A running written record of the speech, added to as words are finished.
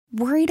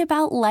Worried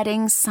about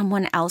letting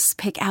someone else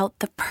pick out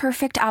the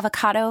perfect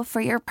avocado for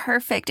your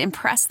perfect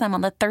impress them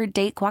on the third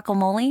date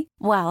guacamole?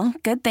 Well,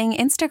 good thing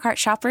Instacart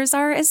shoppers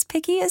are as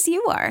picky as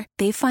you are.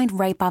 They find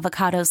ripe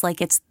avocados like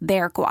it's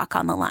their guac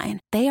on the line.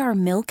 They are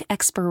milk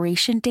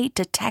expiration date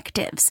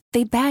detectives.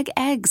 They bag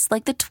eggs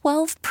like the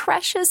 12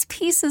 precious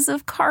pieces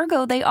of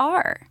cargo they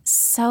are.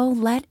 So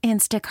let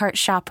Instacart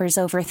shoppers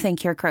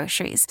overthink your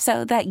groceries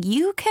so that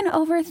you can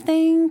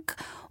overthink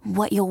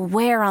what you'll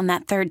wear on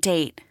that third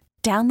date.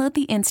 Download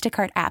the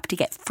Instacart app to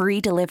get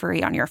free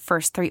delivery on your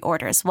first 3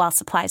 orders while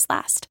supplies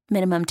last.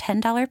 Minimum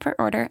 $10 per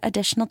order.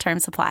 Additional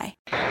terms apply.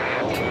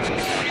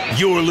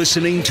 You're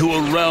listening to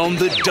Around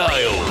the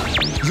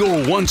Dial,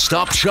 your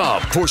one-stop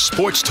shop for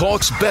sports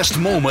talk's best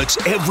moments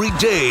every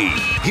day.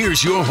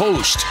 Here's your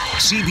host,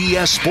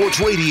 CBS Sports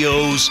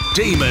Radio's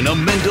Damon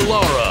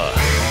Amendolara.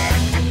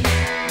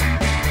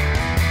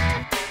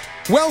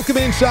 Welcome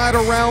inside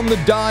Around the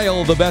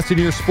Dial, the best in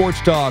your sports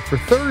talk for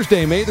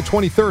Thursday, May the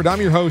 23rd. I'm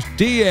your host,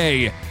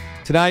 DA.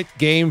 Tonight,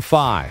 Game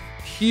 5.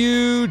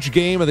 Huge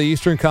game of the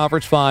Eastern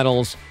Conference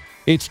Finals.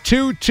 It's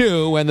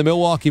 2-2, and the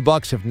Milwaukee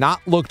Bucks have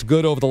not looked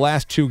good over the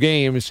last 2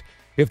 games.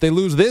 If they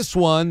lose this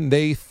one,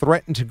 they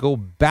threaten to go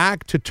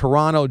back to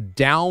Toronto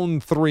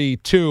down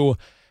 3-2,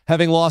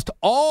 having lost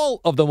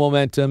all of the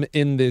momentum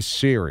in this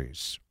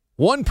series.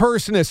 One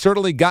person has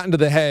certainly gotten to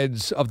the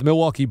heads of the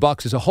Milwaukee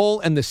Bucks as a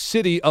whole and the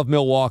city of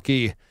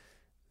Milwaukee.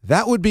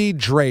 That would be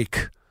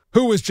Drake,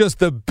 who was just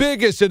the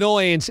biggest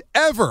annoyance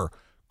ever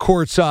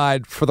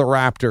courtside for the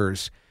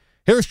Raptors.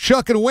 Here's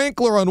Chuck and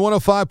Winkler on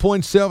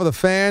 105.7 The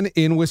Fan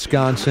in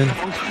Wisconsin.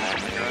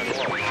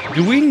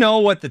 Do we know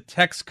what the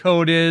text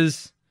code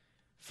is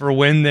for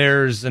when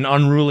there's an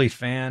unruly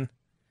fan?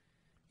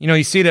 You know,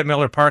 you see it at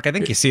Miller Park. I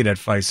think you see it at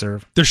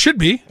Fiserv. There should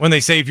be. When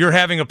they say, if you're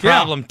having a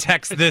problem,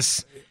 text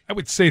this. I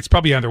would say it's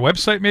probably on their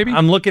website, maybe.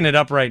 I'm looking it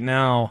up right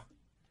now.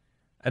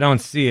 I don't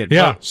see it.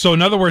 Yeah. But, so,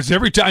 in other words,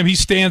 every time he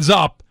stands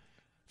up,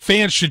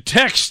 fans should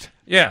text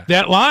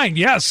that line.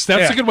 Yes,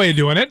 that's a good way of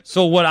doing it.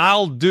 So what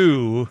I'll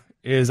do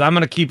is I'm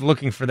going to keep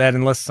looking for that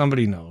unless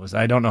somebody knows.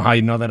 I don't know how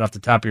you know that off the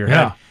top of your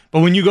head.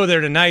 But when you go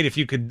there tonight, if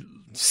you could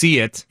see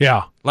it,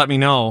 let me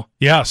know.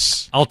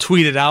 Yes. I'll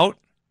tweet it out.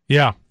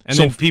 Yeah. And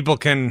then people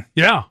can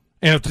and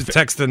if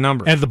text the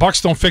number. And if the Bucks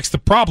don't fix the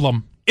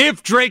problem,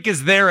 if Drake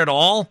is there at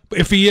all,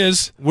 if he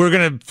is, we're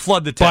going to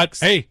flood the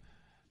text. But, hey,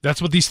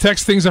 that's what these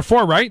text things are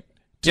for, right?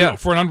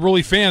 For an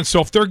unruly fan. So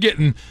if they're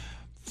getting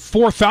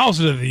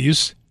 4,000 of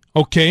these,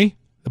 okay,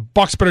 the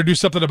Bucks better do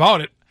something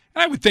about it.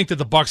 And I would think that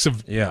the Bucks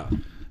have... Yeah.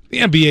 The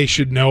NBA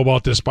should know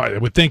about this, but I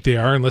would think they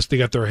are, unless they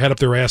got their head up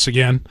their ass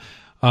again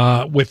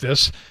with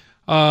this.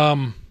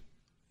 And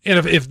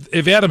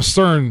if Adam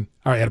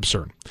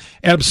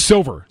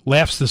Silver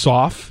laughs this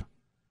off,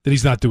 then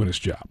he's not doing his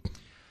job.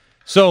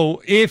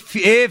 So if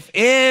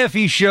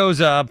he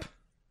shows up,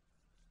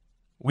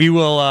 we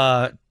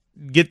will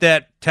get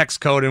that text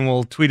code and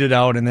we'll tweet it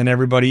out, and then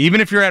everybody,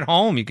 even if you're at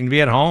home, you can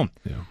be at home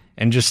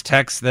and just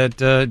text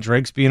that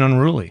Drake's being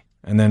unruly,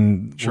 and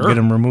then we'll get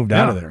him removed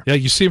out of there. Yeah,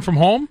 you see him from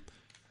home,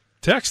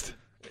 text.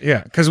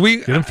 Yeah, because we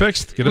get him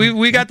fixed.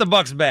 We got the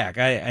Bucks back.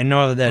 I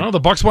know that. No, the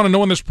Bucks want to know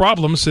when there's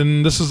problems,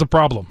 and this is the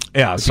problem.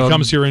 Yeah, so he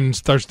comes here and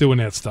starts doing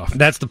that stuff.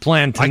 That's the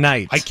plan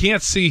tonight. I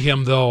can't see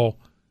him though.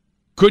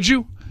 Could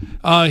you?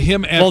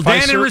 Him at Well,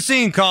 Dan Fiserv? and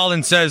Racine called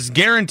and says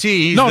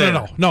guarantee he's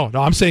there. No.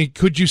 I'm saying,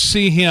 could you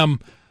see him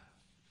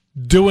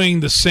doing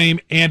the same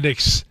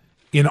antics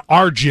in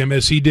our gym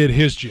as he did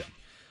his gym?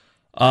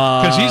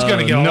 Because he's going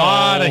to get a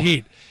lot of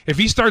heat. If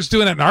he starts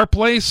doing it in our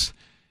place,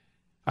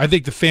 I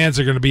think the fans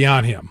are going to be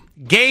on him.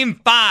 Game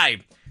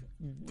 5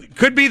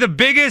 could be the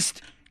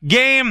biggest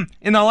game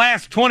in the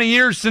last 20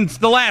 years since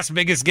the last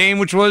biggest game,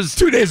 which was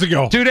 2 days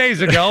ago. 2 days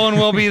ago, and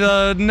will be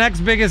the next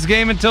biggest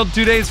game until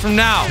 2 days from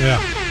now.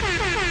 Yeah.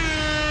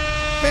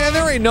 Man,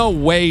 there ain't no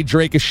way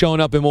Drake is showing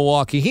up in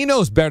Milwaukee. He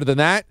knows better than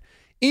that.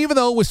 Even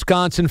though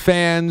Wisconsin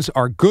fans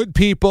are good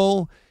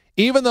people,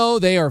 even though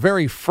they are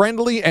very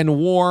friendly and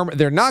warm,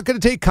 they're not going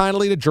to take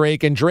kindly to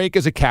Drake, and Drake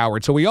is a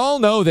coward. So we all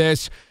know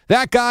this.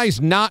 That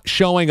guy's not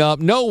showing up.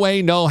 No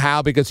way, no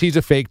how, because he's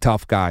a fake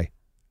tough guy.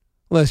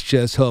 Let's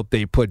just hope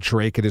they put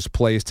Drake in his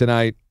place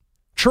tonight.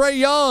 Trae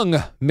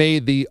Young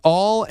made the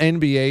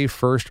All-NBA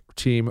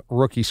first-team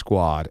rookie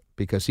squad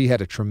because he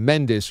had a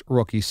tremendous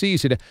rookie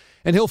season,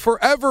 and he'll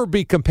forever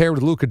be compared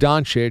with Luka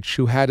Doncic,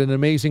 who had an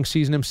amazing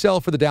season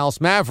himself for the Dallas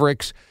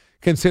Mavericks,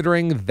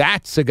 considering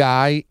that's a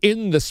guy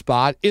in the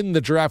spot in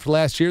the draft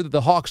last year that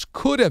the Hawks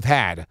could have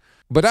had.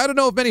 But I don't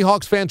know if many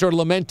Hawks fans are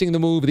lamenting the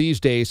move these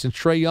days, since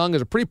Trae Young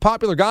is a pretty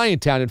popular guy in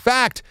town. In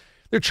fact,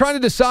 they're trying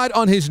to decide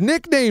on his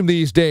nickname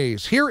these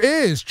days. Here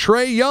is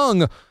Trae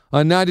Young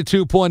on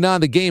 92.9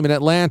 The Game in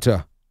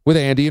Atlanta with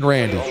Andy and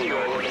Randy.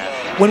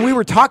 When we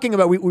were talking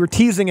about, we were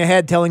teasing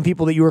ahead, telling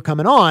people that you were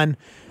coming on,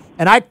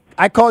 and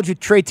I called you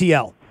Trey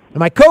TL. And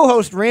my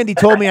co-host Randy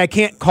told me I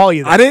can't call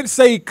you that. I didn't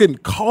say he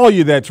couldn't call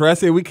you that, Trey. I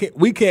said we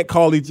can't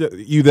call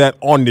you that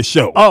on the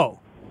show. Oh,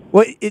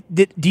 well,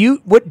 do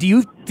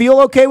you feel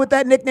okay with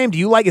that nickname? Do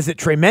you like? Is it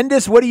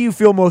tremendous? What do you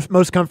feel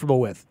most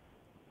comfortable with?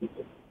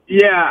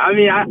 Yeah, I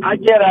mean, I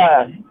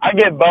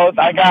get both.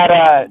 I got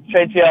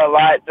Trey T.L. a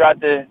lot throughout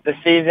the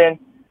season.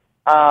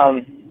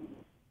 I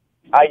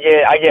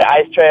get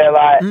Ice Trey a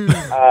lot.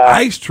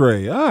 Ice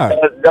Trey, Those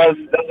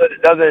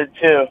are the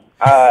two.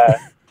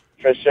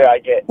 For sure, I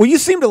get. Well, you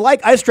seem to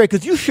like Ice Trey because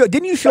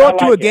didn't you show up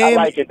to a game?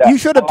 You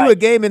showed up to a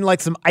game in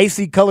like some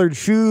icy colored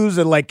shoes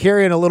and like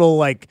carrying a little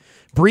like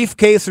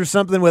briefcase or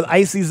something with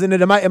ices in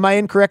it. Am I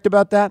incorrect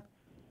about that?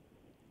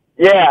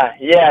 Yeah,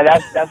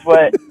 that's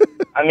what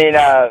I mean.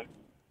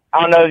 I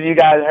don't know if you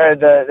guys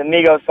heard the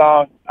Migos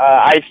song,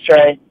 Ice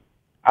Trey.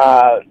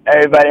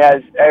 Everybody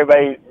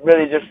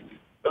really just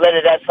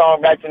related that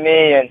song back to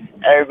me, and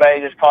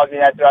everybody just calls me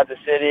that throughout the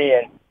city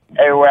and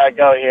everywhere I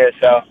go here.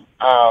 So,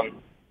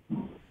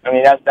 I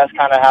mean, that's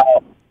kind of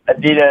how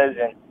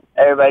Adidas and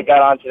everybody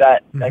got onto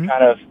that kind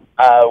of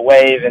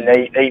wave, and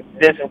they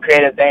did some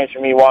creative things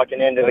for me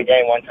walking into the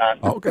game one time.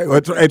 Okay,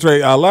 well,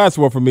 Trey, last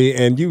one for me,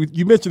 and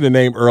you mentioned the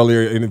name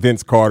earlier in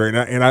Vince Carter,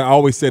 and I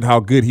always said how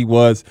good he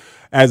was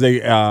as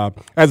a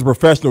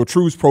professional,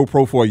 true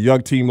pro for a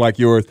young team like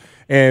yours,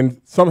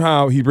 and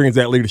somehow he brings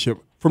that leadership.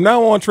 From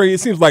now on, Trey, it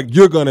seems like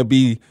you're going to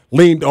be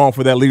leaned on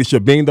for that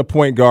leadership, being the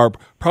point guard,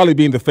 probably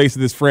being the face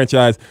of this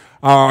franchise.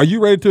 Are you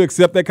ready to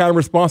accept that kind of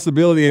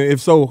responsibility? And if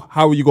so,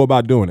 how will you go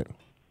about doing it?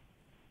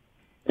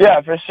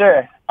 Yeah, for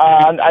sure.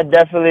 I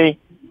definitely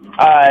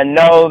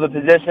know the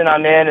position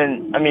I'm in,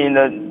 and I mean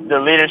the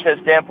leadership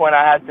standpoint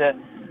I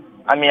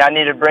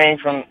need to bring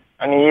from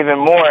even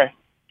more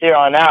here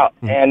on out.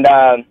 And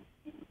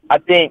I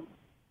think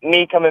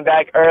me coming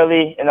back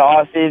early in the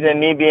off season,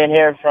 me being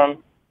here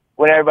from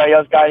when everybody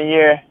else got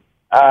here,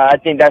 I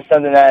think that's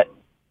something that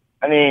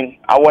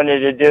I wanted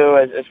to do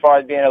as far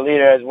as being a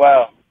leader as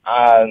well,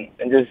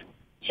 and just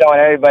showing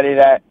everybody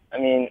that I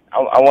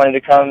wanted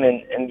to come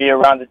and be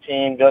around the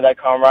team, build that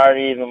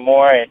camaraderie even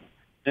more, and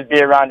just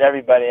be around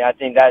everybody. I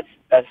think that's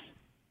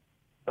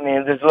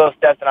there's little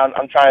steps that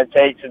I'm trying to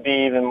take to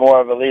be even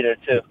more of a leader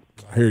too.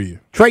 I hear you.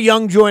 Trey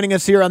Young joining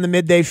us here on the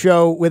Midday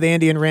Show with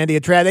Andy and Randy.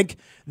 Trey, I think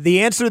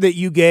the answer that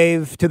you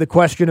gave to the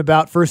question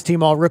about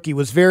first-team All-Rookie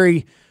was a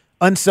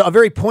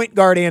very point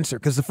guard answer,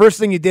 because the first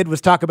thing you did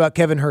was talk about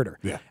Kevin Huerter.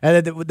 Yeah.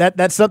 And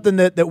that's something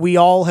that we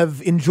all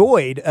have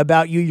enjoyed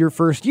about you your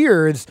first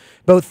year, is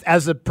both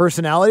as a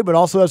personality but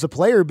also as a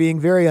player being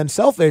very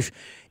unselfish.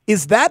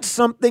 Is that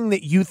something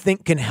that you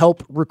think can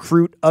help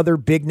recruit other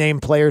big-name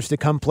players to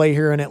come play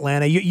here in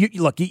Atlanta?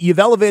 You've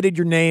elevated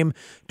your name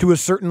to a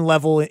certain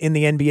level in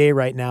the NBA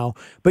right now,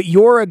 but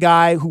you're a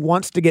guy who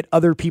wants to get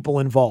other people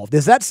involved.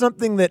 Is that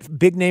something that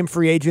big-name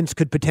free agents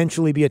could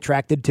potentially be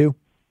attracted to?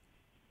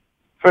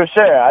 For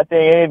sure. I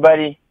think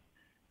anybody,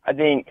 if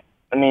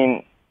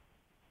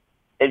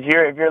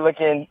you're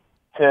looking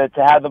to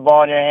have the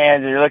ball in your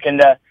hands, and you're looking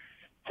to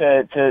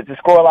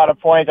score a lot of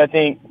points, I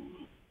think,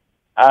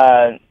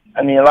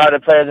 a lot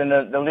of the players in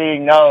the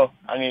league know,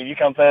 if you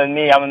come play with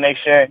me, I'm going to make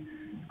sure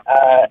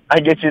I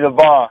get you the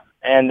ball.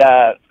 And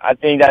I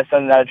think that's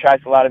something that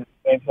attracts a lot of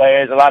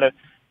players, a lot of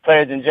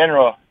players in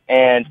general.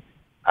 And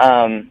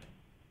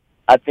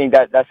I think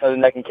that's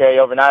something that can carry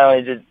over not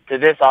only to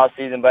this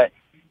offseason, but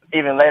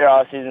even later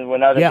off seasons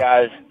when other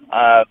guys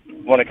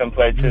want to come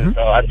play too.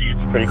 So I think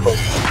it's pretty cool.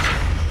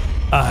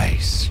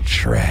 Ice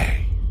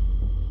Trey.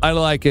 I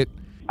like it.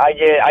 I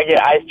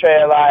get Ice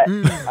Trey a lot.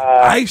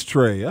 Ice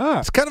Trey,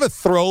 It's kind of a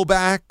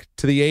throwback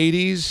to the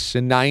 80s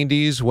and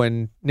 90s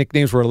when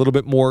nicknames were a little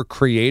bit more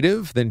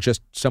creative than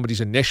just somebody's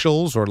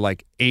initials, or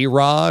like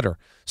A-Rod or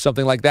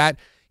something like that.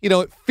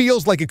 It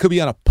feels like it could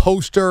be on a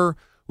poster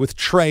with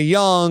Trey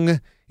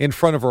Young in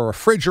front of a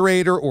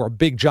refrigerator or a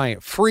big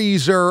giant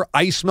freezer,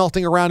 ice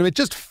melting around him. It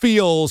just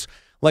feels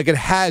like it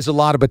has a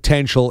lot of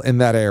potential in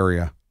that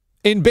area.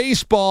 In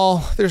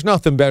baseball, there's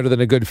nothing better than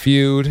a good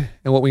feud.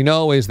 And what we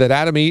know is that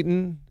Adam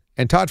Eaton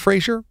and Todd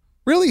Frazier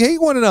really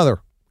hate one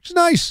another, which is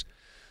nice.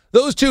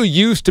 Those two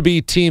used to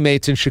be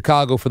teammates in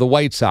Chicago for the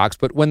White Sox,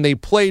 but when they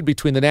played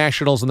between the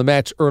Nationals and the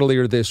Mets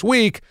earlier this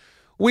week,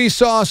 we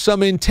saw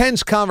some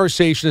intense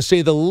conversation, to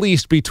say the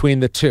least,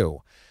 between the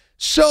two.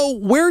 So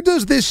where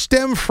does this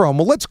stem from?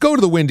 Well, let's go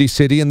to the Windy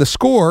City and the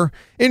Score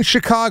in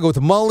Chicago with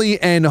Mully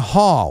and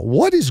Haw.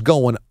 What is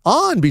going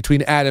on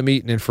between Adam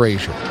Eaton and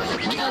Frazier?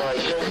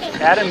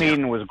 Adam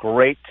Eaton was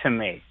great to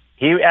me.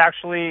 He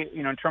actually,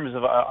 in terms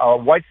of a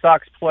White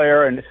Sox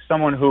player and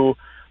someone who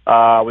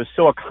was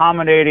so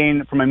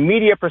accommodating from a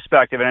media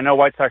perspective, and I know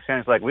White Sox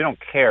fans we don't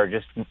care,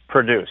 just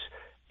produce.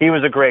 He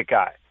was a great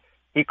guy.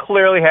 He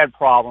clearly had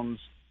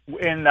problems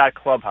in that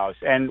clubhouse.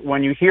 And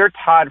when you hear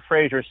Todd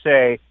Frazier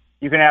say,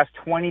 you can ask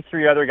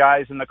 23 other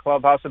guys in the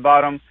clubhouse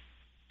about him.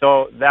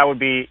 So that would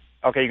be,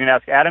 okay, you can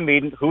ask Adam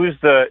Eaton. Who's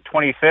the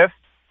 25th?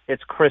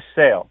 It's Chris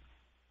Sale.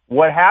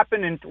 What's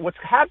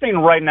happening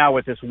right now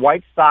with this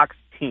White Sox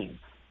team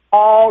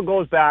all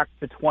goes back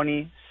to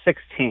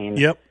 2016.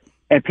 Yep.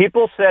 And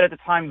people said at the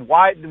time,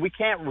 why we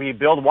can't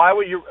rebuild? Why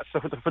would you? So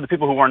for the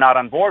people who were not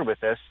on board with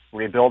this,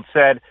 rebuild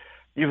said,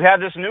 you have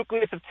this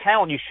nucleus of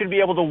talent. You should be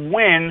able to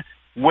win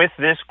with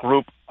this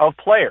group of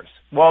players.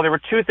 Well, there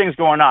were two things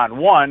going on.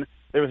 One,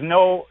 there was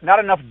not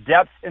enough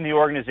depth in the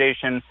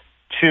organization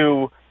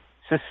to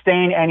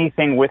sustain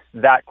anything with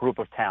that group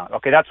of talent.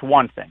 Okay, that's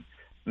one thing.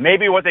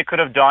 Maybe what they could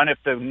have done if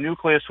the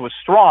nucleus was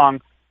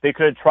strong, they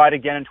could have tried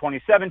again in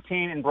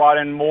 2017 and brought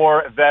in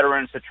more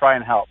veterans to try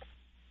and help.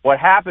 What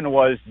happened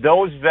was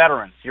those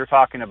veterans you're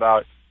talking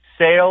about,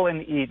 Sale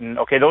and Eaton,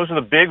 okay, those are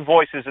the big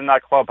voices in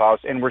that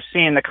clubhouse, and we're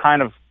seeing the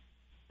kind of,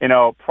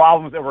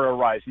 problems that were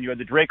arising. You had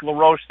the Drake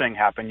LaRoche thing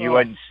happen. You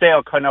had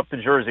Sale cutting up the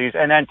jerseys,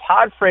 and then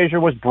Todd Frazier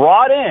was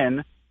brought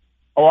in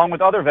along with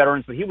other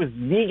veterans, but he was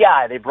the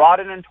guy. They brought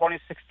in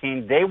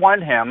 2016. They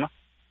wanted him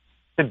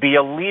to be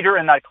a leader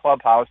in that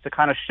clubhouse to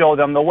kind of show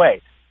them the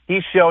way. He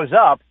shows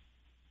up,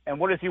 and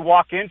what does he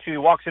walk into? He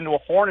walks into a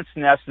hornet's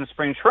nest in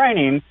spring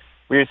training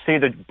where you see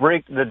the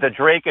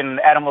Drake and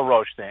Adam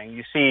LaRoche thing.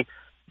 You see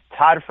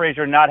Todd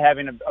Frazier not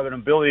having an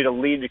ability to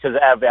lead because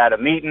of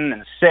Adam Eaton,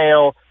 and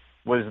Sale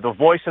was the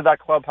voice of that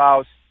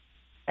clubhouse.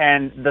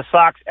 And the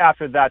Sox,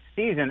 after that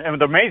season, and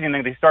the amazing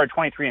thing, they started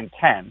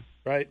 23-10.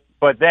 Right.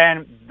 But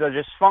then the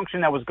dysfunction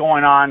that was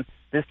going on,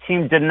 this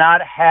team did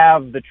not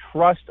have the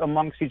trust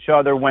amongst each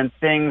other when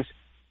things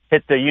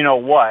hit the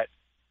you-know-what.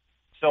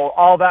 So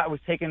all that was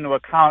taken into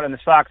account, and the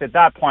Sox at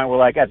that point were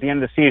like, at the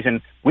end of the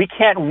season, we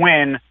can't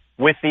win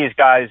with these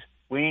guys.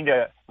 We need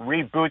to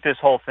reboot this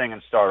whole thing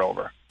and start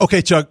over.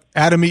 Okay, Chuck,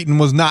 Adam Eaton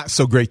was not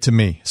so great to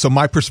me. So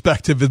my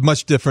perspective is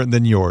much different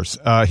than yours.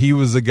 He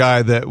was a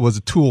guy that was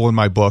a tool in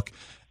my book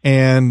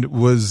and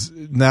was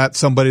not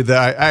somebody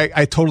that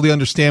I totally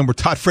understand where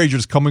Todd Frazier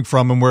is coming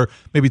from and where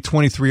maybe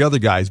 23 other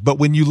guys. But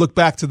when you look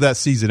back to that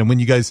season and when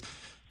you guys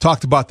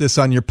talked about this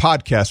on your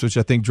podcast, which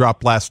I think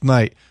dropped last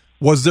night,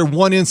 was there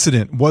one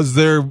incident? Was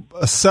there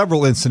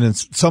several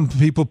incidents? Some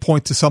people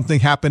point to something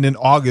happened in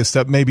August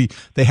that maybe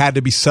they had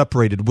to be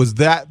separated. Was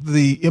that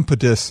the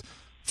impetus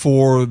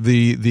for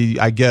the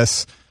I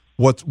guess,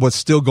 what's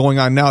still going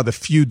on now, the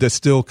feud that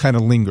still kind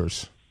of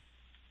lingers?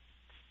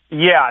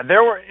 Yeah,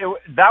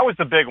 that was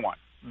the big one.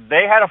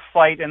 They had a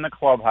fight in the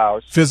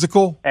clubhouse.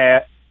 Physical?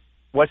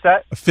 What's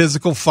that? A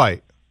physical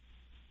fight.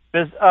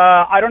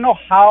 I don't know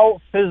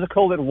how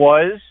physical it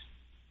was.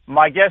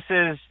 My guess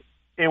is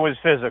it was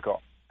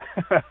physical.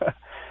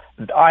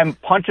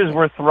 Punches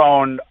were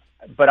thrown,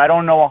 but I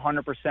don't know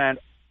 100%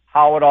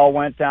 how it all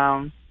went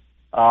down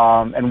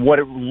and what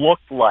it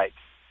looked like.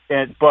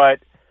 But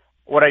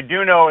what I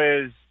do know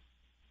is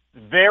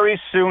very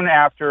soon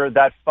after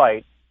that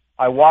fight,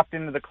 I walked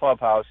into the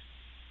clubhouse.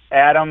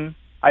 Adam,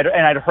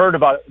 I'd heard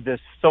about this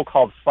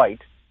so-called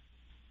fight.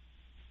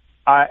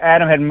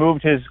 Adam had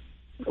moved his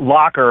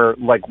locker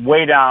like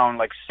way down,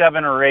 like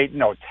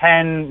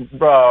 10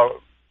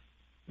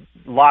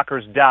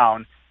 lockers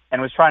down,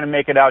 and was trying to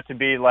make it out to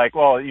be like,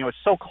 well, it's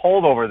so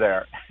cold over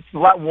there. It's a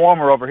lot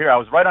warmer over here. I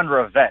was right under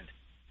a vent,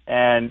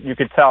 and you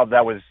could tell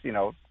that was,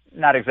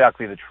 not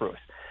exactly the truth.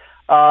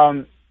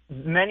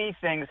 Many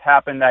things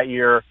happened that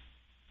year.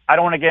 I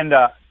don't want to get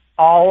into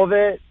all of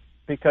it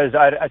because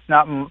it's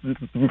not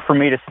for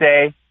me to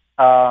say.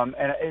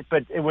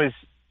 But it was,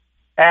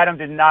 Adam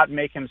did not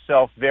make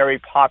himself very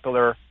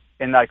popular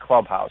in that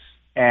clubhouse,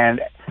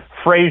 and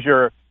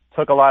Frazier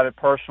took a lot of it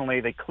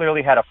personally. They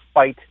clearly had a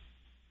fight,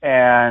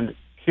 and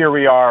here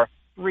we are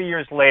 3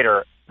 years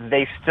later.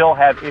 They still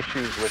have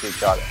issues with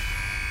each other.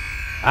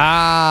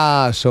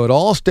 So it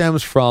all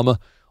stems from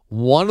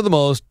one of the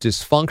most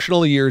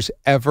dysfunctional years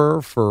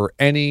ever for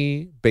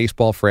any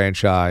baseball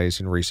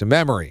franchise in recent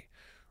memory.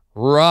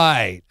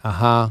 Right.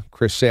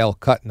 Chris Sale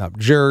cutting up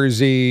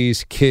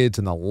jerseys, kids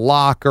in the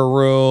locker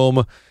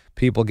room,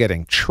 people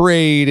getting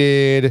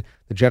traded,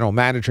 the general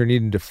manager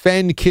needing to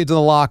defend kids in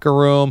the locker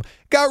room.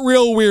 Got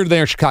real weird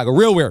there in Chicago.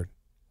 Real weird.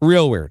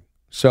 Real weird.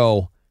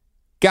 So,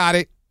 got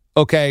it.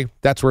 Okay,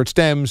 that's where it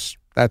stems.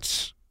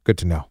 That's good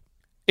to know.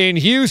 In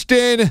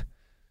Houston,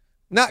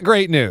 not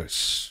great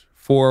news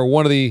for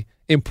one of the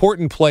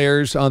important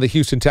players on the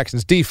Houston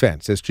Texans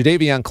defense, as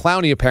Jadeveon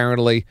Clowney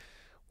apparently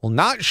will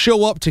not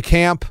show up to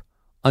camp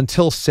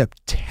until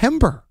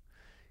September.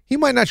 He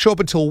might not show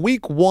up until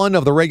week 1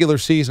 of the regular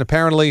season,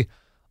 apparently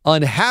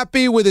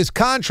unhappy with his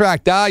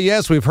contract.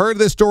 Yes, we've heard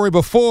this story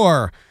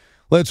before.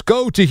 Let's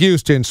go to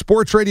Houston.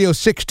 Sports Radio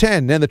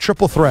 610 and the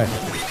Triple Threat.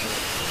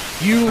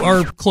 You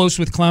are close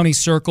with Clowney's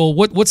circle.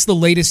 What's the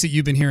latest that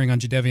you've been hearing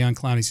on Jadeveon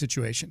Clowney's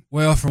situation?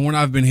 Well, from what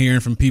I've been hearing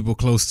from people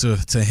close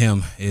to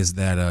him is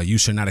that you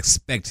should not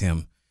expect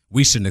him.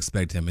 We shouldn't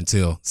expect him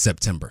until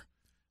September.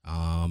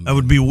 That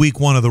would be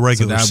week 1 of the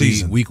regular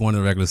season. Be week 1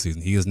 of the regular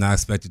season. He is not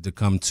expected to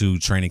come to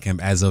training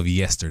camp as of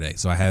yesterday.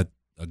 So I had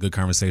a good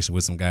conversation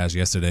with some guys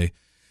yesterday,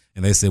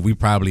 and they said we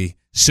probably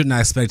should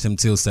not expect him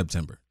until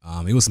September.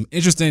 It was some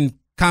interesting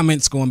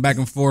comments going back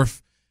and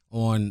forth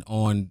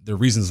on the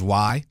reasons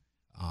why.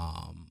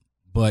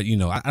 But,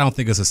 I don't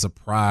think it's a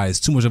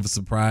surprise, too much of a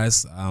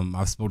surprise.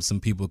 I've spoken to some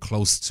people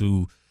close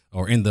to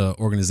or in the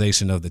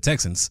organization of the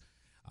Texans,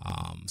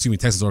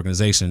 Texas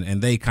organization,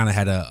 and they kind of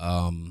had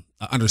a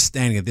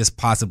understanding that this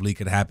possibly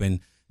could happen.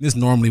 This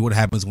normally what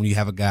happens when you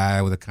have a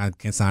guy with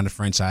can sign a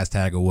franchise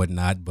tag or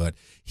whatnot, but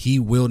he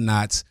will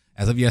not,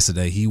 as of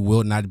yesterday, he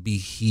will not be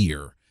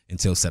here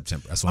until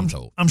September. That's what I'm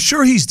told. I'm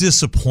sure he's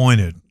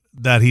disappointed.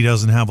 that he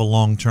doesn't have a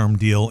long-term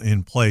deal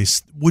in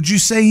place. Would you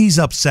say he's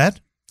upset?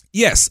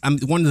 Yes.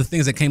 One of the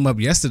things that came up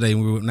yesterday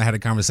when I had a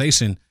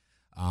conversation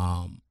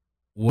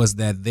was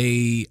that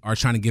they are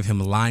trying to give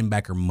him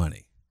linebacker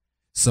money.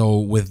 So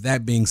with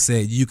that being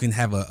said, you can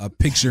have a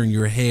picture in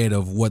your head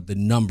of what the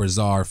numbers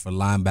are for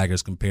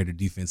linebackers compared to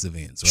defensive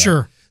ends. Right?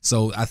 Sure.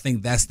 So I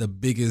think that's the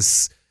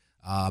biggest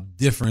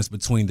difference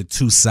between the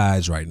two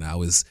sides right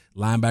now is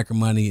linebacker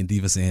money and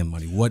defensive end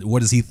money. What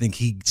does he think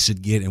he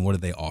should get, and what are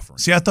they offering?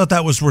 See, I thought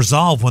that was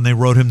resolved when they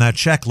wrote him that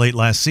check late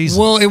last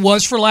season. Well, it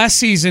was for last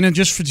season, and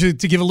just to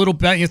give a little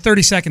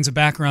 30 seconds of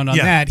background on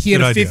that, he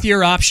had a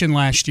fifth-year option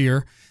last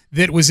year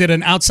that was at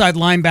an outside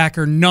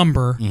linebacker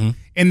number,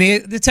 and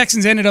the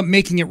Texans ended up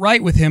making it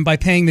right with him by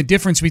paying the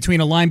difference between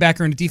a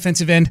linebacker and a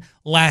defensive end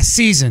last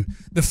season.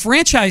 The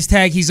franchise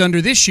tag he's under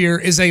this year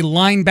is a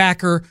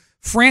linebacker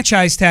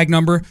franchise tag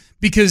number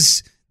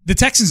because the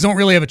Texans don't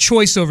really have a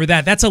choice over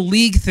that. That's a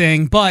league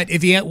thing, but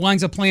if he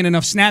winds up playing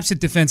enough snaps at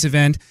defensive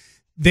end,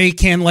 they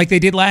can, like they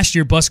did last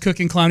year, Bus, Cook,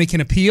 and Clowney can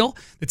appeal.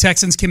 The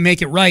Texans can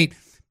make it right.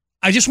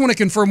 I just want to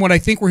confirm what I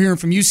think we're hearing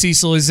from you,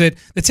 Cecil, is that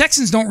the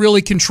Texans don't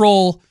really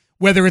control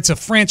whether it's a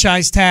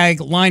franchise tag,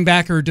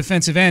 linebacker, or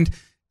defensive end.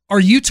 Are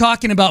you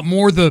talking about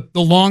more the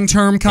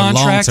long-term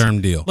contract? The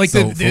long-term deal. Like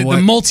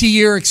the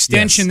multi-year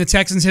extension, the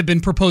Texans have been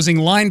proposing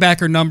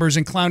linebacker numbers,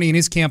 and Clowney and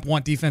his camp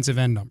want defensive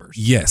end numbers.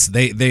 Yes,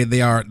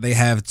 they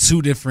have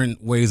two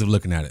different ways of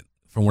looking at it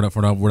from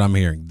what I'm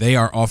hearing. They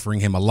are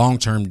offering him a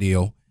long-term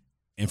deal,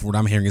 and from what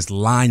I'm hearing, it's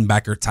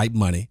linebacker-type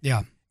money.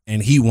 Yeah.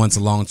 And he wants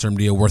a long-term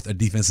deal worth a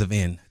defensive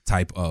end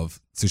type of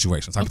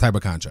situation, type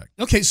of contract.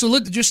 Okay, so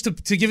look, just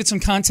to give it some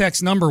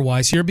context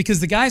number-wise here,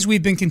 because the guys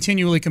we've been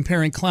continually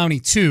comparing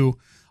Clowney to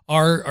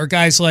are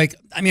guys like,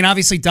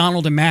 obviously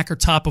Donald and Mack are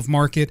top of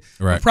market,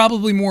 right. But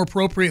probably more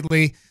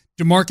appropriately,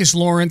 DeMarcus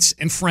Lawrence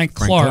and Frank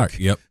Clark,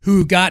 yep.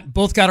 who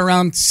both got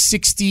around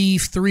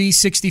 63,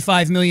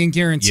 65 million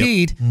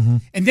guaranteed.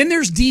 Yep. And then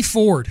there's Dee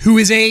Ford, who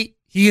is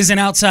an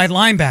outside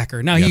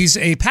linebacker. Now, he's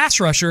a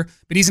pass rusher,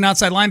 but he's an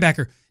outside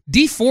linebacker.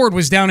 Dee Ford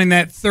was down in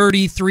that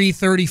 $33,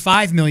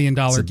 $35 million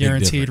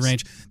guaranteed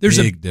range. There's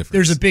a big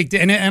difference.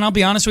 And I'll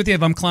be honest with you,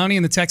 if I'm Clowney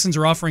and the Texans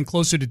are offering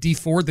closer to Dee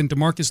Ford than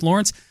DeMarcus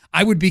Lawrence,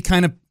 I'd be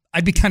kind of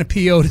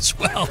PO'd as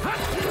well.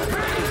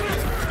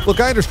 Look,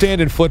 I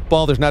understand in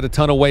football there's not a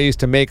ton of ways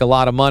to make a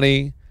lot of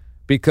money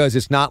because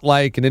it's not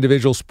like an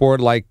individual sport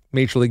like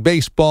Major League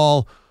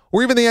Baseball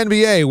or even the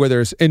NBA where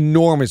there's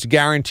enormous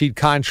guaranteed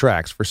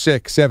contracts for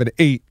 6, 7,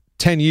 8,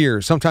 10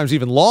 years, sometimes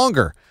even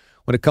longer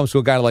when it comes to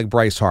a guy like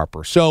Bryce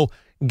Harper. So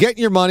get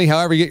your money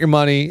however you get your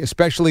money,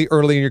 especially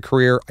early in your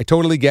career. I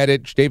totally get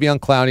it. Jadeveon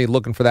Clowney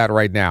looking for that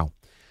right now.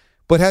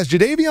 But has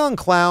Jadeveon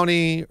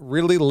Clowney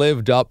really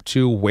lived up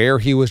to where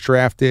he was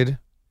drafted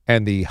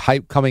and the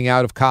hype coming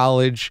out of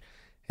college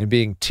and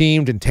being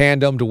teamed and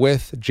tandemed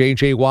with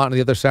J.J. Watt on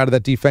the other side of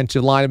that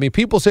defensive line?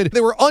 People said they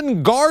were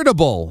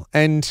unguardable,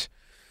 and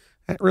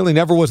that really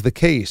never was the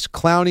case.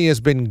 Clowney has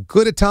been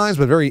good at times,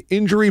 but very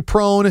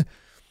injury-prone.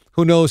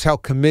 Who knows how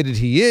committed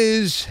he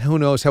is? Who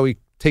knows how he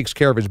takes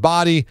care of his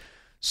body?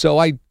 So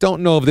I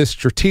don't know if this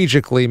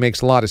strategically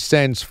makes a lot of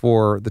sense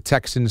for the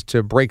Texans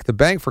to break the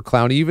bank for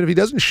Clowney, even if he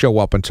doesn't show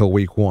up until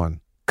week 1.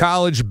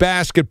 College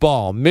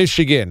basketball.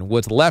 Michigan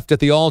was left at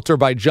the altar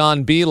by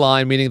John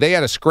Beilein, meaning they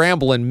had to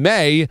scramble in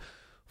May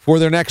for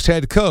their next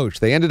head coach.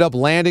 They ended up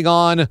landing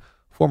on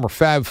former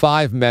Fab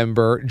Five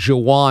member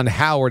Juwan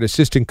Howard,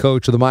 assistant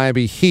coach of the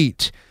Miami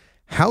Heat.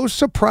 How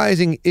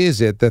surprising is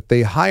it that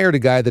they hired a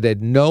guy that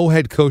had no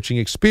head coaching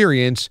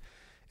experience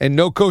and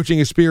no coaching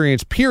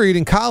experience, period,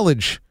 in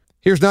college?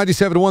 Here's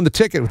 97-1 The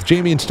Ticket with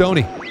Jamie and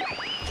Stoney.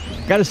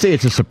 Got to say,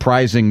 it's a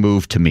surprising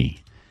move to me.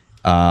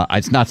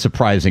 It's not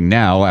surprising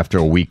now after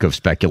a week of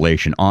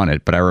speculation on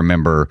it, but I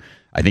remember,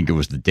 I think it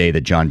was the day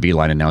that John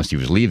Beilein announced he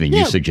was leaving,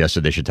 you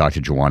suggested they should talk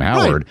to Juwan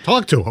Howard. Right.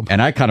 Talk to him.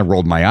 And I kind of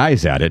rolled my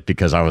eyes at it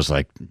because I was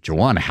like,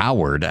 Juwan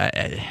Howard,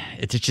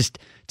 it's just,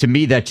 to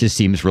me, that just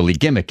seems really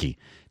gimmicky.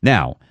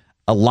 Now,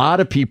 a lot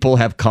of people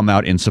have come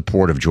out in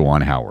support of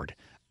Juwan Howard.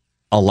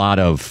 A lot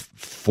of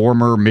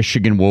former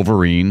Michigan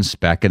Wolverines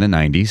back in the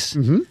 90s.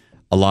 Mm-hmm.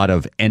 A lot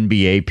of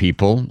NBA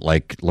people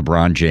like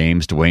LeBron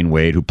James, Dwayne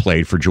Wade, who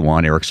played for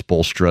Juwan, Eric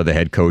Spoelstra, the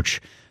head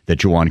coach that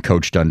Juwan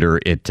coached under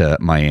at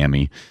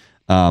Miami.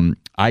 I'm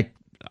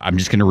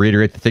just going to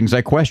reiterate the things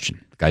I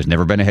question. The guy's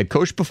never been a head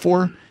coach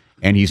before,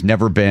 and he's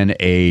never been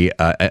a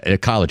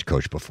college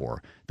coach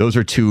before. Those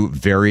are two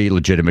very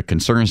legitimate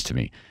concerns to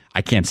me.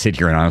 I can't sit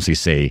here and honestly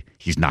say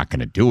he's not going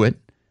to do it.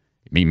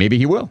 I mean, maybe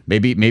he will.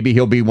 Maybe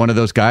he'll be one of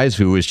those guys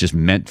who is just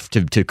meant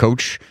to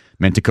coach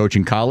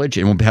in college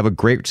and will have a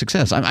great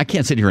success. I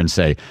can't sit here and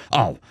say,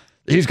 oh,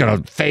 he's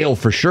going to fail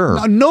for sure.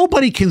 Now,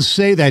 nobody can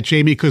say that,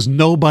 Jamie, because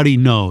nobody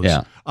knows.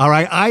 Yeah. All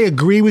right, I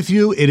agree with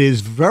you. It is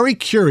very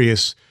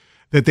curious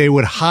that they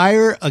would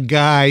hire a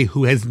guy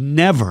who has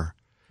never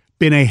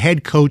been a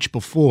head coach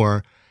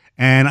before.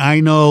 And I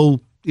know,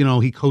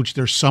 he coached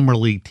their summer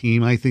league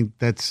team. I think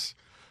that's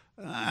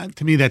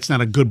to me, that's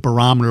not a good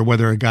barometer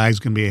whether a guy's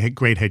going to be a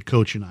great head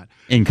coach or not.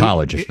 In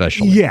college,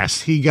 especially.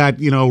 Yes, he got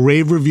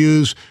rave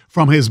reviews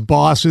from his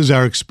bosses,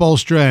 Eric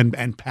Spoelstra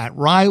and Pat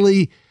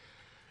Riley.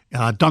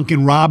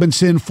 Duncan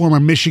Robinson, former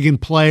Michigan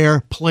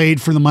player,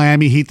 played for the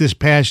Miami Heat this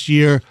past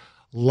year.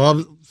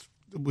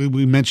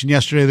 We mentioned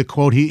yesterday the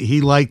quote,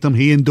 he liked them.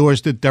 He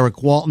endorsed it.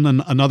 Derek Walton,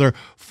 another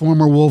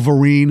former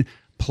Wolverine,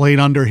 played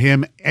under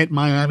him at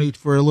Miami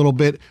for a little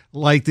bit,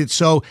 liked it.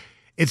 So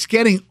it's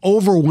getting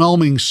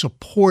overwhelming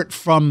support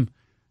from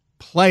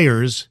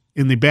players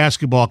in the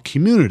basketball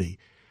community.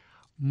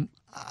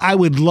 I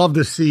would love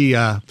to see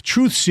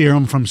truth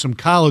serum from some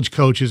college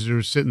coaches who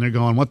are sitting there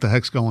going, what the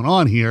heck's going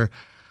on here?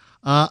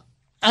 I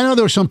know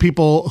there are some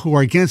people who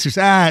are against this.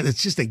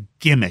 It's just a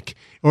gimmick,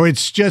 or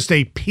it's just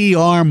a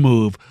PR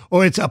move,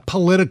 or it's a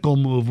political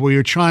move where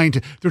they're trying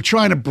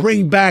to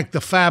bring back the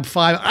Fab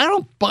Five. I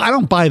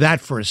don't buy that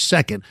for a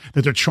second,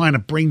 that they're trying to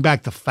bring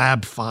back the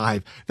Fab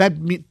Five.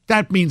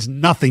 That means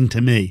nothing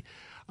to me.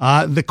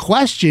 The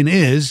question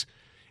is,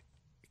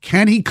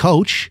 can he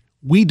coach?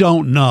 We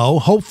don't know.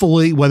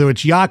 Hopefully, whether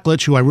it's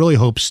Yaklich, who I really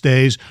hope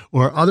stays,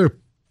 or other,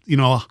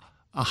 a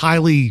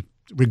highly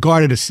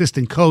regarded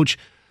assistant coach,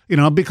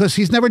 because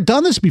he's never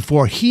done this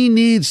before. He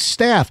needs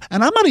staff.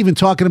 And I'm not even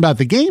talking about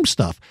the game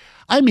stuff.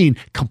 I mean,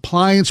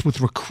 compliance with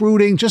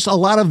recruiting, just a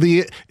lot of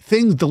the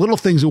things, the little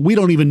things that we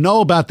don't even know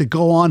about that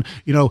go on.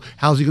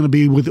 How's he going to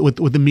be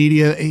with the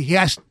media?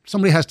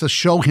 Somebody has to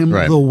show him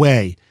the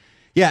way.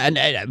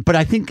 Yeah, but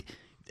I think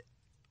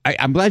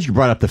I'm glad you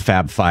brought up the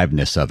Fab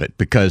Five-ness of it,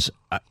 because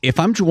if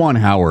I'm Juwan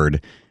Howard,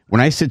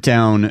 when I sit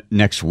down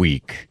next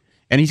week,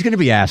 and he's going to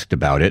be asked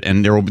about it,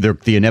 and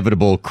the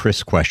inevitable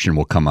Chris question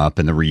will come up,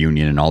 and the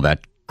reunion and all that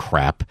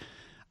crap.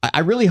 I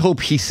really hope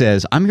he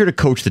says, I'm here to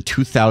coach the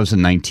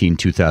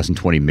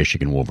 2019-2020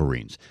 Michigan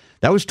Wolverines.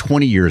 That was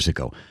 20 years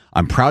ago.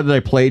 I'm proud that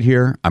I played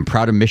here. I'm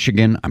proud of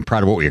Michigan. I'm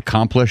proud of what we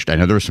accomplished. I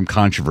know there was some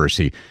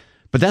controversy,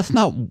 but that's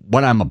not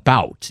what I'm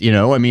about.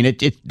 I mean,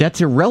 that's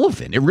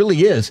irrelevant. It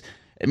really is.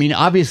 I mean,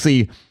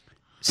 obviously,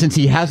 since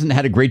he hasn't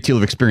had a great deal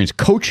of experience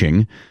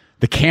coaching,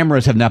 the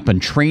cameras have not been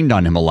trained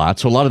on him a lot.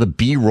 So a lot of the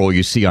B-roll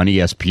you see on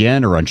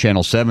ESPN or on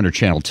Channel 7 or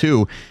Channel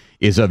 2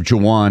 is of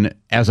Juwan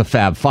as a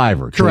Fab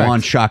Fiver. Correct.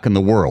 Juwan shocking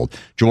the world.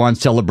 Juwan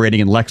celebrating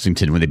in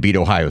Lexington when they beat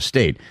Ohio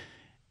State.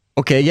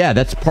 Okay, yeah,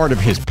 that's part of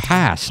his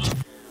past.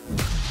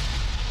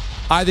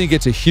 I think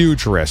it's a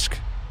huge risk.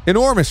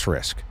 Enormous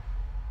risk.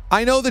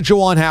 I know that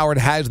Juwan Howard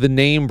has the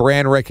name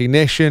brand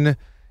recognition,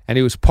 and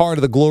he was part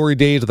of the glory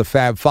days of the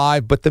Fab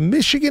Five, but the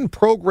Michigan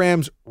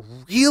program's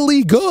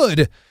really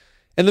good.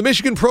 And the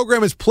Michigan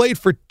program has played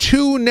for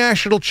 2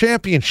 national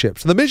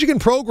championships. The Michigan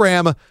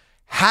program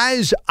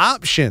has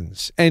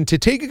options. And to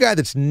take a guy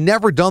that's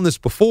never done this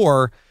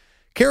before,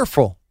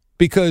 careful,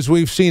 because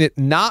we've seen it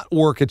not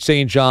work at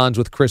St. John's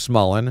with Chris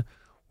Mullen.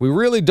 We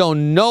really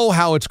don't know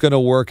how it's going to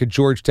work at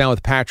Georgetown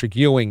with Patrick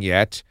Ewing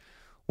yet.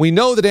 We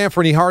know that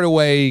Anthony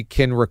Hardaway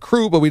can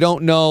recruit, but we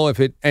don't know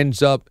if it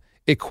ends up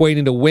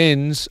equating to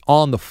wins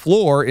on the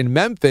floor in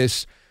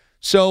Memphis.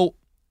 So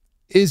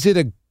is it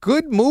a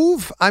good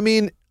move? I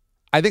mean,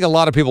 I think a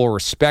lot of people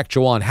respect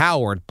Juwan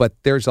Howard, but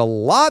there's a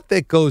lot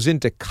that goes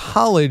into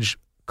college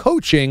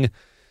coaching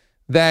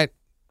that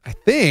I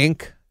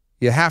think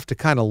you have to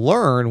kind of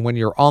learn when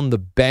you're on the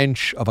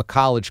bench of a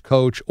college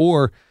coach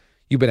or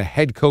you've been a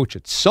head coach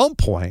at some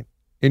point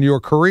in your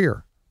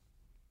career.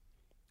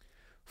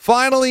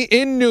 Finally,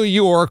 in New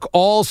York,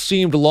 all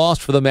seemed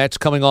lost for the Mets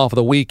coming off of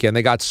the weekend.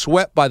 They got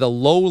swept by the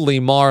lowly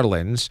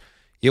Marlins.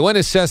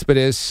 Yoenis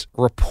Cespedes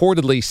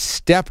reportedly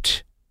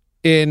stepped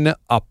in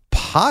a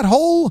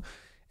pothole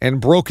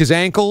and broke his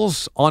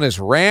ankles on his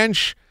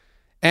ranch,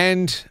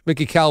 and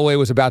Mickey Callaway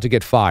was about to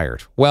get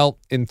fired. Well,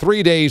 in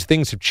 3 days,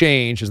 things have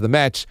changed as the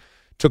Mets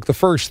took the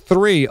first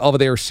 3 of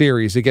their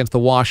series against the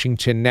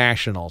Washington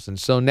Nationals. And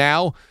so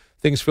now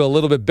things feel a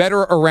little bit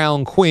better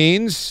around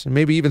Queens,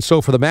 maybe even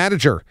so for the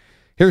manager.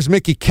 Here's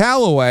Mickey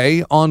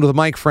Callaway on with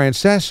Mike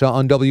Francesa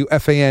on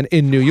WFAN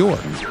in New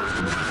York.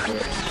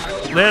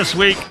 Last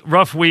week,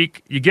 rough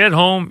week. You get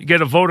home, you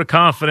get a vote of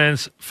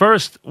confidence.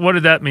 First, what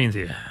did that mean to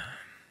you?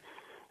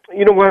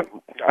 You know what?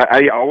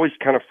 I always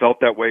kind of felt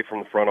that way from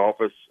the front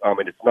office.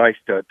 And it's nice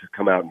to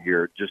come out and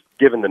hear, just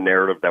given the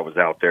narrative that was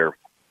out there.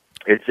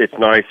 It's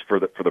nice for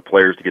the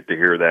players to get to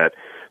hear that.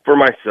 For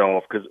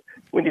myself, because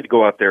we need to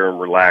go out there and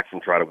relax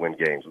and try to win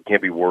games. We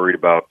can't be worried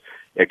about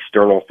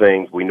external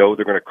things. We know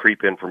they're going to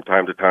creep in from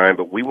time to time,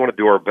 but we want to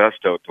do our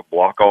best to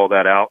block all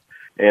that out.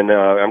 And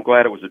I'm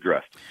glad it was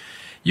addressed.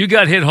 You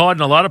got hit hard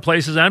in a lot of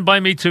places, and by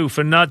me too,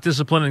 for not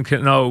disciplining.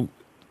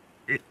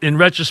 In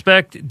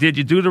retrospect, did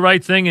you do the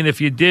right thing? And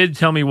if you did,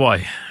 tell me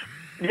why.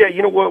 Yeah,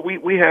 you know what?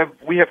 We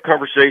have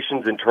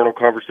conversations, internal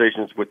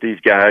conversations with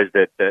these guys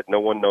that no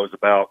one knows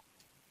about.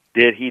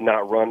 Did he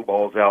not run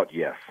balls out?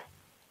 Yes.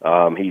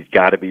 He's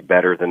got to be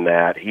better than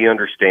that. He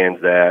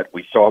understands that.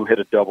 We saw him hit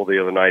a double the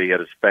other night. He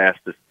had his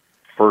fastest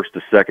first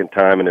to second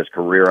time in his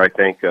career, I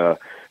think, per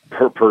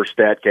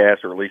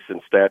StatCast, or at least in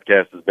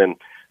StatCast has been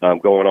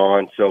going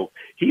on. So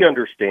he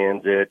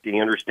understands it. He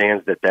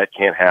understands that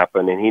can't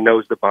happen, and he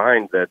knows the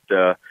bind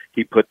that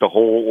he put the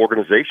whole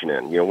organization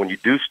in. You know, when you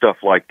do stuff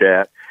like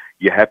that,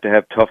 you have to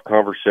have tough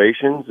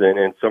conversations,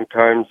 and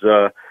sometimes,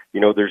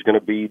 there's going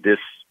to be this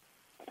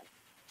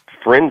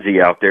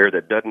frenzy out there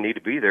that doesn't need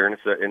to be there, and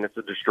it's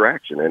a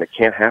distraction, and it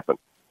can't happen.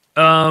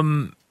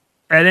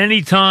 At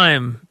any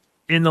time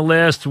in the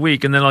last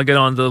week, and then I'll get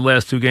on to the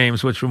last two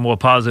games, which were more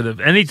positive.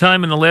 Any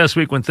time in the last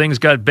week when things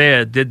got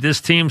bad, did this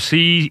team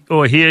see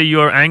or hear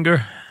your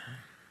anger?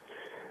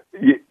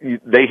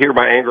 They hear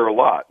my anger a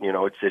lot. You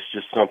know, it's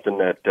just something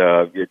that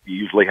it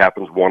usually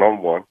happens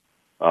one-on-one.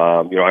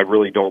 I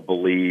really don't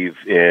believe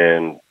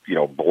in,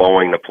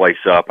 blowing the place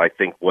up. I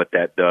think what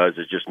that does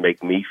is just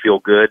make me feel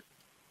good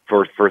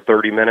for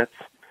 30 minutes,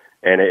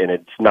 and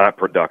it's not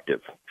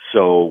productive.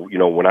 So,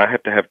 when I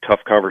have to have tough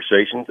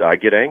conversations, I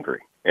get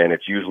angry, and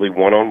it's usually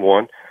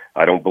one-on-one.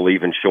 I don't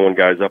believe in showing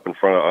guys up in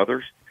front of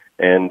others.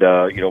 And,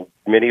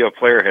 many a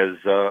player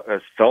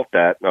has felt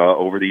that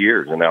over the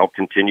years, and I'll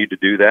continue to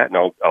do that, and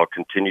I'll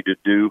continue to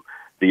do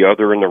the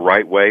other in the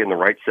right way, in the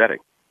right setting.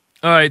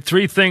 All right,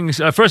 three things.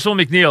 First of all,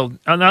 McNeil,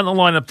 not in the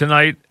lineup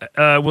tonight.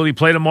 Will he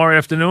play tomorrow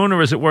afternoon,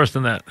 or is it worse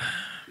than that?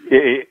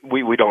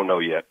 We don't know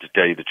yet, to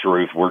tell you the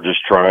truth. We're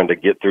just trying to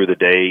get through the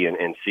day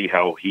and see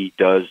how he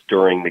does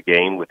during the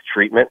game with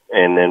treatment,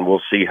 and then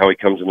we'll see how he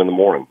comes in the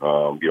morning.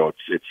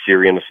 It's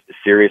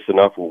serious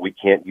enough where we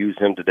can't use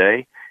him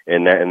today,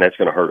 and that's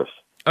going to hurt us.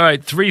 All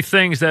right, three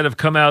things that have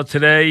come out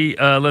today.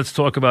 Let's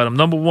talk about them.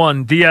 Number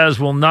one, Diaz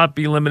will not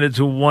be limited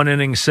to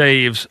one-inning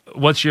saves.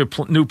 What's your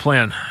new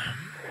plan?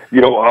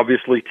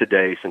 Obviously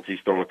today, since he's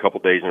thrown a couple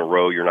days in a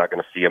row, you're not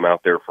going to see him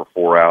out there for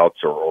 4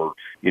 outs or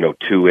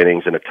 2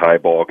 innings in a tie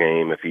ball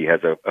game if he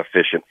has a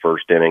efficient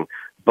first inning.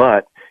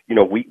 But,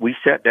 we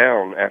sat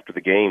down after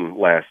the game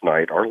last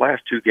night. Our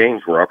last 2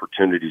 games were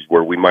opportunities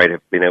where we might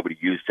have been able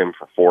to use him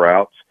for 4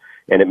 outs,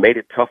 and it made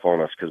it tough on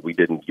us because we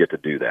didn't get to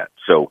do that.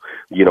 So,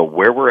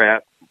 where we're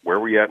at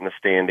in the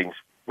standings,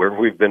 where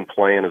we've been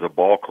playing as a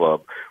ball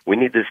club, we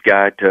need this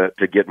guy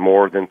to get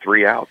more than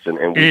 3 outs.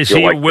 And we is feel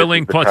he like a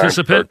willing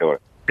participant?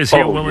 Is he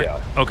a willing?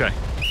 Yeah. Okay.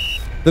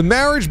 The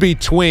marriage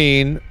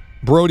between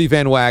Brodie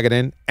Van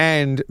Wagenen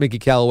and Mickey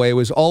Callaway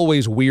was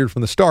always weird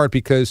from the start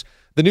because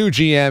the new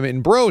GM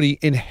in Brodie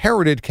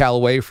inherited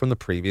Callaway from the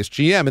previous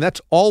GM, and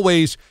that's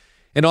always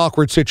an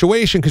awkward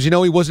situation because,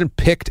 he wasn't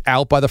picked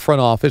out by the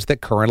front office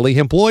that currently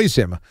employs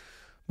him.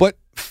 But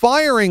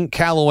firing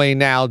Callaway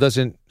now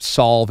doesn't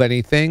solve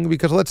anything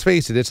because, let's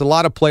face it, it's a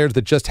lot of players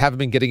that just haven't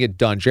been getting it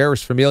done.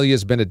 Jeurys Familia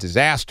has been a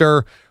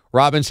disaster.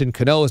 Robinson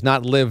Cano has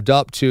not lived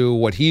up to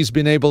what he's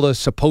been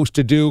supposed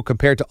to do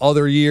compared to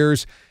other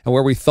years and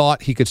where we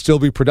thought he could still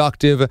be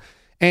productive.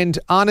 And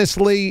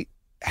honestly,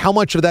 how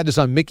much of that is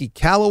on Mickey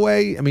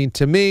Callaway? I mean,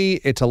 to me,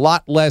 it's a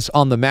lot less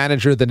on the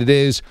manager than it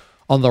is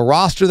on the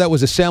roster that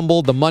was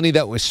assembled, the money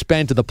that was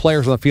spent, and the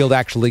players on the field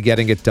actually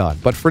getting it done.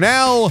 But for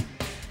now,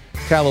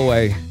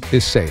 Callaway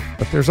is safe.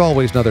 But there's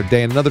always another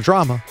day and another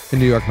drama in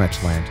New York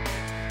Mets land.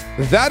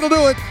 That'll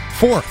do it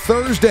for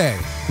Thursday,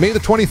 May the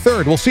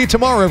 23rd. We'll see you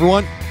tomorrow,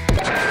 everyone.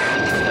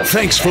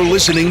 Thanks for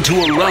listening to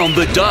Around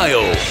the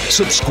Dial.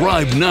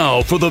 Subscribe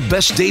now for the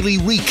best daily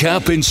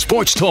recap in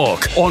sports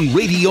talk on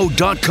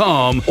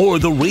radio.com or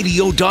the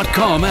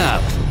radio.com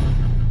app.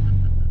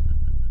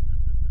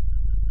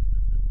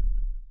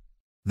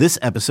 This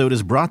episode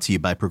is brought to you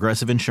by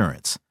Progressive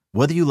Insurance.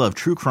 Whether you love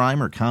true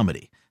crime or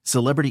comedy,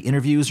 celebrity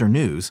interviews or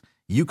news,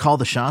 you call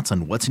the shots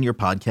on what's in your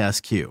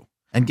podcast queue.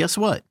 And guess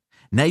what?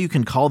 Now you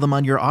can call them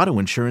on your auto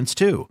insurance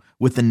too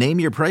with the Name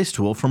Your Price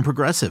tool from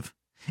Progressive.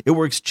 It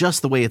works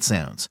just the way it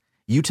sounds.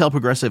 You tell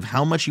Progressive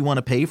how much you want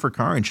to pay for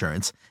car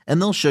insurance,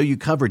 and they'll show you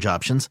coverage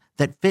options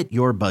that fit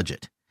your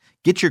budget.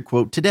 Get your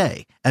quote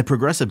today at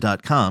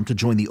Progressive.com to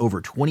join the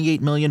over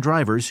 28 million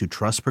drivers who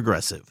trust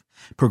Progressive.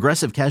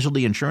 Progressive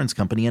Casualty Insurance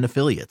Company and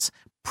Affiliates.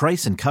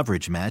 Price and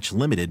coverage match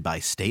limited by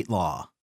state law.